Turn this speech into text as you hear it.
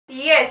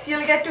yes,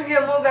 you'll get to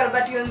hear more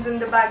Garba tunes in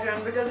the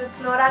background because it's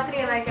Navratri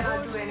and I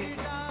cannot do anything.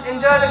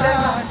 Enjoy the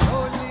Garba.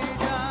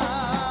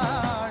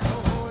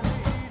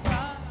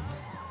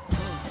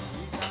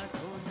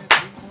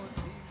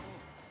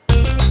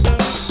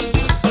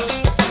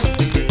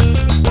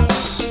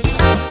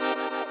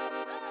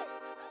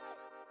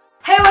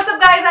 Hey, what's up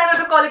guys? I know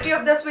the quality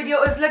of this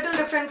video is little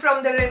different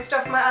from the rest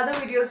of my other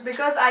videos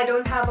because I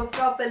don't have a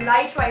proper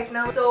light right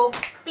now, so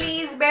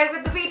please bear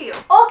with the video.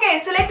 Okay,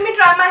 so let me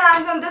try my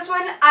hands on this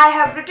one. I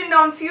have written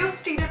down few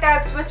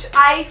stereotypes which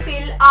I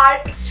feel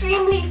are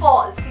extremely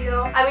false, you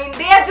know. I mean,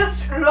 they are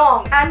just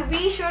wrong and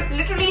we should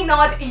literally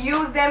not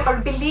use them or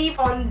believe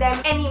on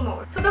them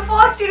anymore. So the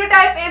first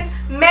stereotype is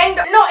men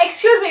no,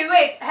 excuse me,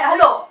 wait,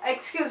 hello,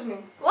 excuse me.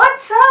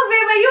 What's up,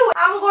 where were you?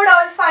 I'm good,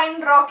 all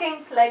fine,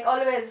 rocking like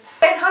always.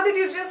 And how did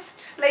you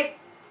just like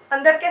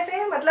अंदर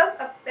कैसे मतलब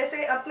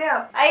ऐसे अपने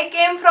आप? I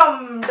came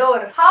from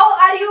door. How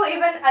are you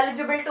even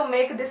eligible to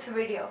make this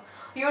video?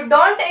 You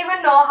don't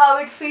even know how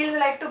it feels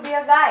like to be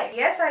a guy.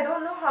 Yes, I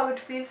don't know how it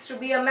feels to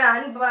be a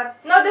man, but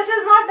no, this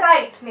is not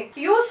right, Nick.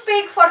 You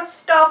speak for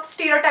stop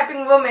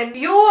stereotyping women.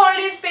 You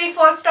only speak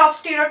for stop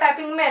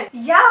stereotyping men.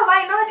 Yeah,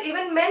 why not?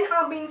 Even men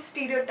are being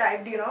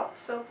stereotyped, you know.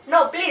 So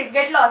no, please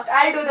get lost.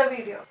 I'll do the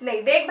video.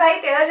 Nahi, dekh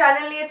bhai, tera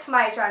channel nahi, it's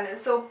my channel.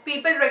 So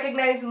people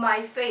recognize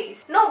my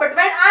face. No, but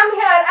when I'm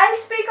here, I'll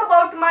speak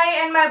about my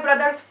and my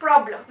brother's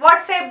problem.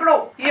 What say,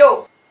 bro?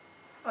 Yo.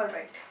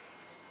 Alright.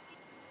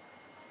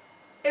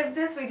 If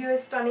this video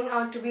is turning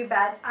out to be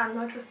bad, I'm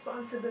not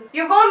responsible.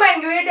 You go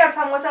man, you eat your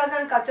samosas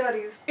and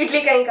kachoris.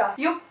 Idli kahin ka.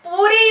 You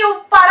puri, you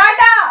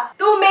paratha.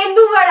 Tu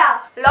mendu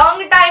vada.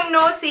 Long time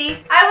no see.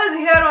 I was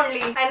here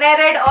only and I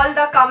read all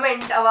the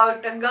comment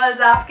about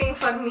girls asking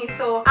for me.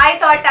 So I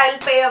thought I'll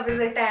pay a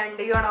visit and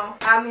you know,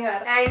 I'm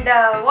here. And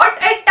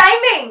what a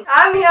timing.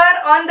 I'm here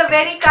on the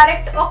very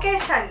correct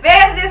occasion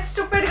where this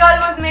stupid girl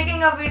was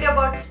making a video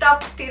about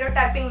stop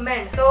stereotyping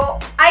men. So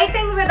I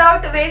think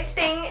without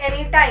wasting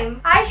any time,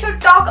 I should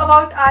talk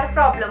about our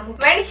problem.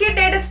 When she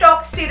did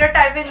stop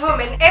stereotyping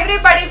women,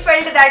 everybody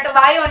felt that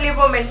why only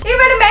women?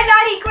 Even men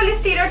are equally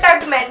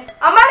stereotyped men.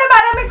 हमारे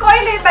बारे में कोई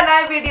नहीं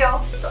बनाया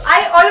video. So I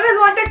always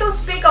wanted to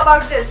speak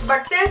about this,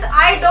 but since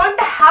I don't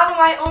have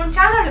my own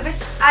channel,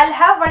 which I'll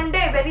have one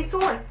day very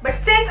soon, but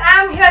since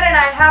I'm here and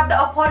I have the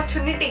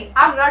opportunity,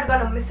 I'm not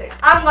gonna miss it.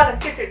 I'm gonna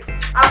kiss it.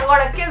 I'm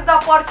gonna kiss the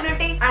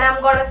opportunity and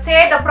I'm gonna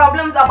say the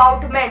problems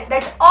about men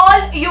that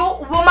all you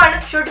women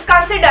should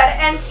consider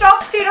and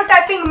stop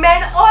stereotyping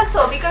men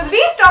also, because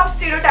we stopped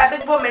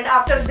stereotyping women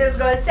after this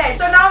girl said.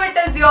 So now it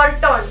is your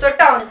turn. So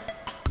turn.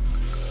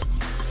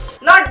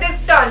 Not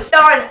this turn.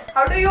 Turn.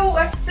 How do you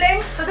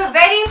explain? So the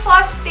very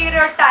first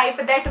stereotype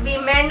that we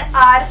men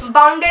are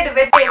bounded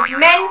with is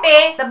men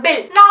pay the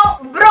bill. Now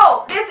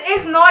bro, this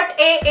is not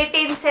a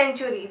 18th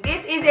century.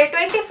 This is a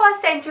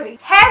 21st century.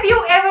 Have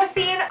you ever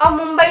seen a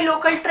Mumbai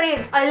local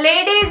train? A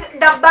ladies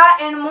dabba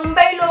in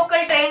Mumbai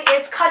local train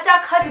is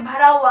khacha khach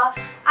bhara hua.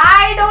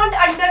 I don't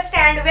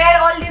understand where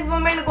all these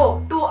women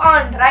go to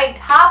earn, right?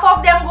 Half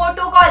of them go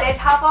to college,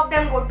 half of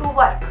them go to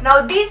work.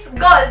 Now these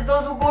girls,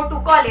 those who go to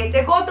college,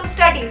 they go to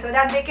study so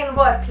that they can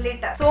work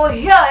later. So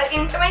here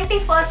in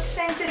 21st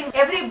century,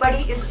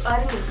 everybody is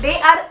earning.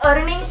 They are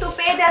earning to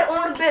pay their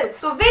own bills.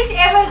 So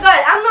whichever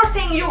girl, I'm not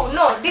saying you,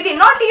 no, Didi,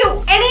 not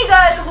you. Any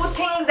girl who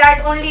thinks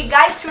that only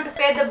guys should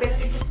pay the bill,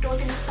 it is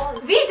totally false.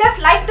 We just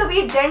like to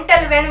be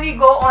gentle when we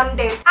go on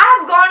dates. I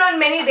have gone on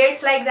many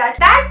dates like that.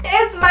 That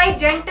is my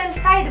gentle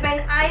side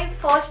when I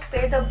first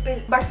pay the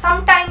bill. But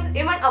sometimes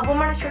even a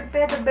woman should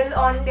pay the bill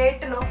on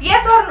date, no?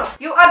 Yes or no?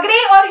 You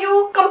agree or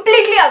you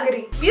completely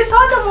agree? You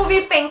saw the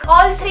movie Pink.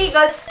 All three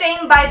girls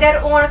staying by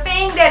their own,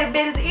 paying their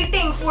bills,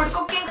 eating food,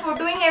 cooking food,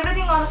 doing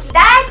everything on.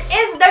 That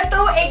is the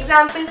true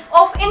example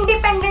of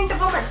independent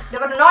women. They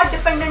were not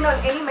dependent on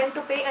any men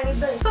to pay any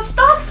bills. So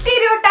stop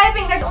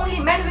stereotyping that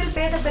only men will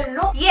pay the bill.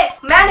 No. Yes,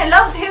 man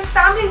loves his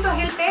family so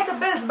he'll pay the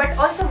bills, but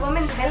also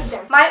women help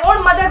them. My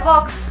own mother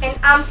works and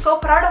I'm so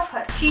proud of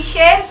her. She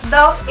shares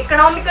the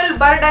economical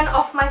burden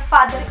of my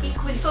father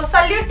equally. So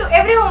salute to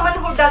every woman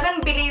who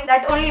doesn't believe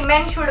that only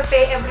men should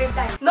pay every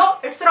time. No,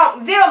 it's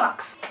wrong. 0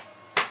 marks.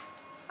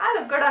 I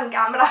look good on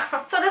camera.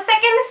 So the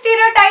second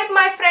stereotype,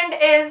 my friend,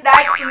 is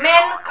that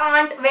men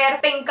can't wear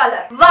pink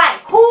color. Why?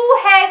 Who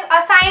has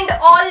assigned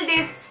all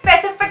these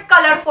specific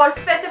colors for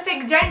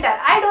specific gender?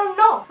 I don't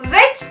know.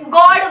 Which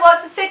god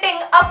was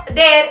sitting up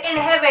there in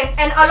heaven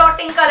and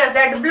allotting colors?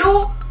 That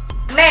blue,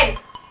 men,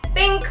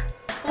 pink,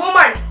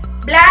 woman,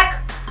 black,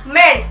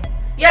 men,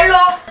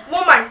 yellow,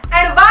 woman.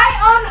 And why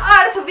on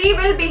earth we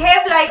will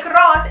behave like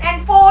Ross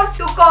and force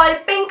to call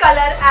pink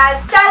color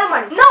as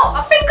salmon? No,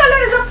 a pink color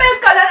is a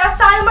pink color, a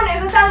salmon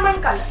is a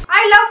salmon color.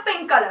 I love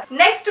pink color.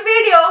 Next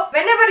video,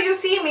 whenever you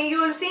see me,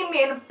 you will see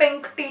me in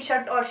pink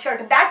t-shirt or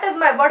shirt. That is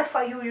my word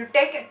for you. You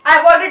take it.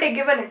 I've already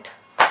given it.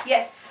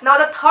 Yes. Now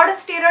the third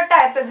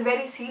stereotype is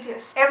very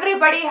serious.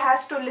 Everybody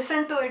has to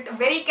listen to it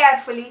very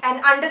carefully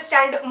and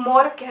understand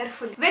more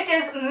carefully, which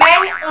is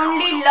men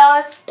only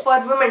lust for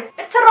women.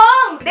 It's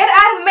wrong. There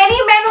are many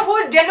men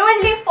who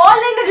genuinely fall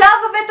in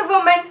love with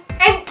women,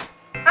 and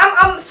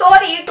I'm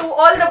sorry to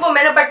all the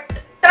women, but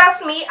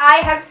trust me, I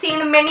have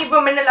seen many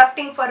women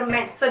lusting for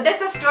men. So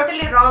this is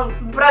totally wrong,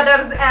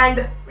 brothers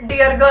and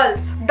dear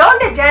girls.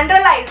 Don't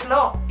generalize,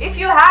 no. If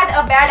you had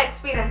a bad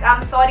experience,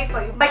 I'm sorry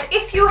for you. But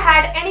if you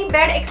had any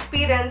bad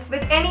experience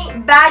with any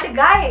bad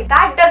guy,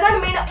 that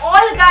doesn't mean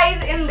all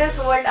guys in this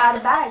world are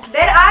bad.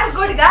 There are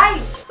good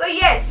guys. So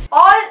yes,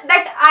 all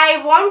that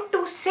I want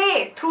to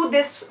say through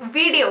this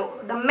video,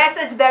 the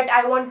message that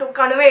I want to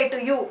convey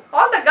to you,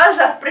 all the girls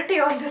are pretty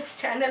on this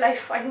channel, I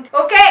find.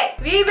 Okay,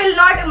 we will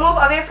not move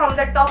away from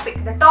the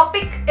topic. The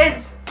topic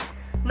is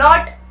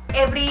not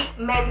every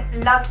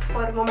man lust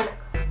for women.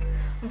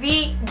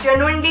 We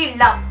genuinely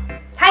love.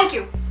 Thank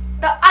you.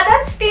 The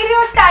other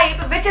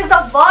stereotype, which is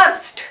the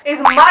worst, is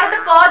मर्द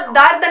को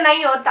दर्द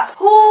नहीं होता.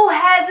 Who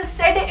has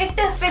said it?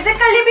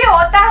 Physically भी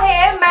होता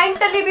है,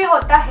 mentally भी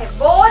होता है.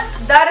 Both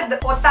दर्द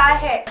होता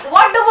है.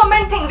 What do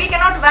women think? We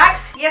cannot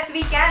wax? Yes,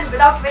 we can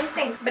without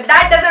wincing. But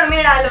that doesn't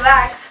mean I'll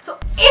wax. So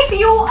if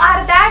you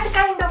are that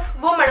kind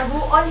of woman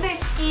who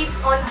always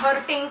keeps on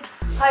hurting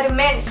her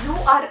men, you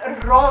are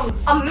wrong.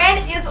 A man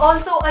is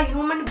also a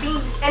human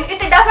being, and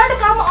it doesn't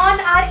come on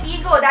our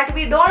ego that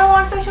we don't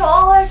want to show,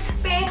 oh, it's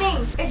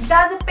paining. It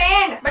does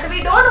pain, but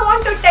we don't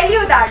want to tell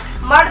you that.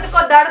 मर्द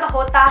को दर्द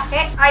होता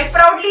है. I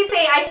proudly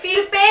say I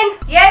feel pain.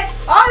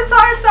 Yes, all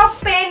sorts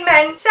of pain,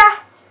 man.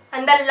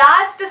 And the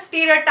last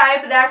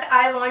stereotype that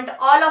I want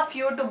all of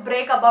you to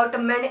break about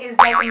men is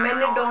that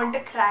men don't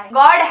cry.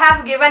 God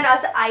have given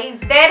us eyes.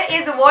 There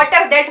is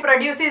water that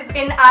produces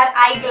in our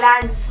eye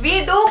glands.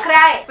 We do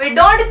cry. We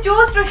don't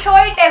choose to show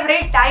it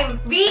every time.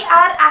 We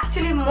are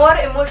actually more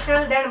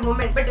emotional than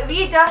women, but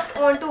we just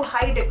want to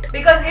hide it.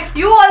 Because if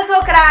you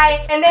also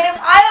cry, and then if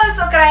I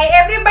also cry,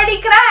 everybody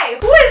cry.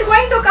 Who is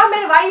going to come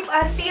and wipe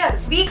our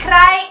tears? We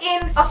cry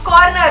in a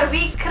corner.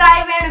 We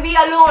cry when we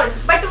alone.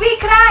 But we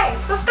cry.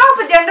 So stop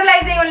generalizing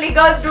only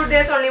girls do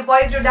this, only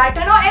boys do that.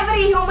 You know,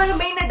 every human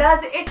being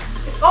does it.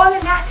 It's all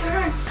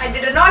natural. I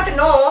did not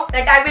know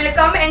that I will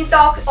come and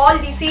talk all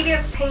the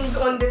serious things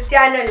on this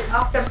channel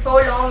after so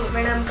long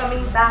when I'm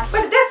coming back.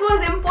 But this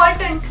was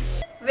important.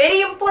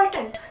 Very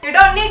important. You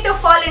don't need to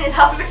fall in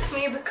love with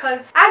me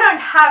because I don't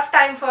have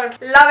time for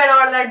love and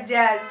all that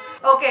jazz.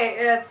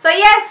 Okay, so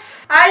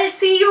yes, I'll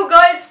see you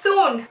girls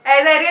soon,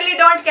 as I really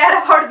don't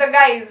care about the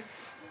guys.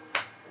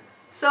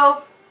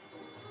 So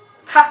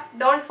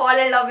don't fall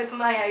in love with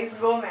my eyes,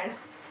 go man.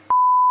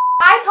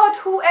 I thought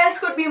who else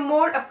could be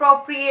more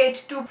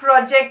appropriate to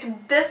project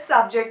this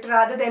subject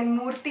rather than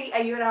Murthy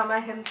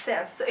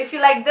himself. So if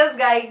you like this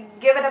guy,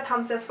 give it a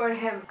thumbs up for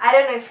him. I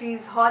don't know if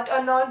he's hot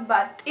or not,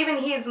 but even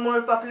he is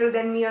more popular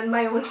than me on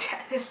my own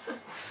channel.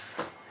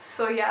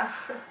 So yeah,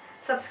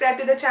 subscribe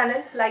to the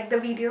channel, like the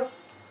video,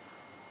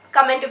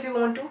 comment if you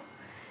want to.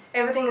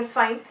 Everything is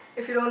fine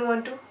if you don't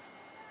want to.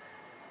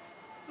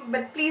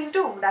 But please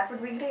do, that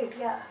would be great,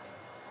 yeah.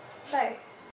 Bye.